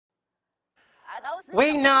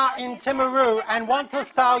We now in Timaru and want to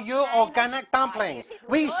sell you organic dumplings.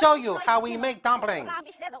 We show you how we make dumplings.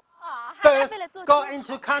 First, go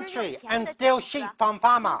into country and steal sheep from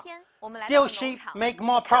farmer. Steal sheep, make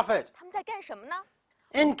more profit.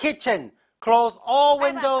 In kitchen, close all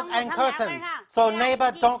windows and curtains so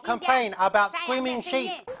neighbors don't complain about screaming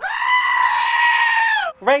sheep.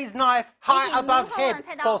 Raise knife high above head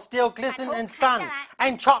so steel glisten in sun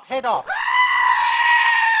and chop head off.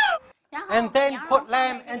 And then put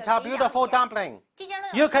lamb into a beautiful dumpling.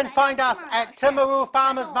 You can find us at Timaru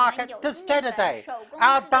Farmers Market this Saturday.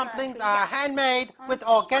 Our dumplings are handmade with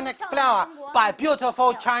organic flour by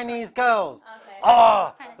beautiful Chinese girls.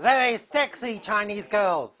 Oh, very sexy Chinese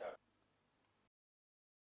girls.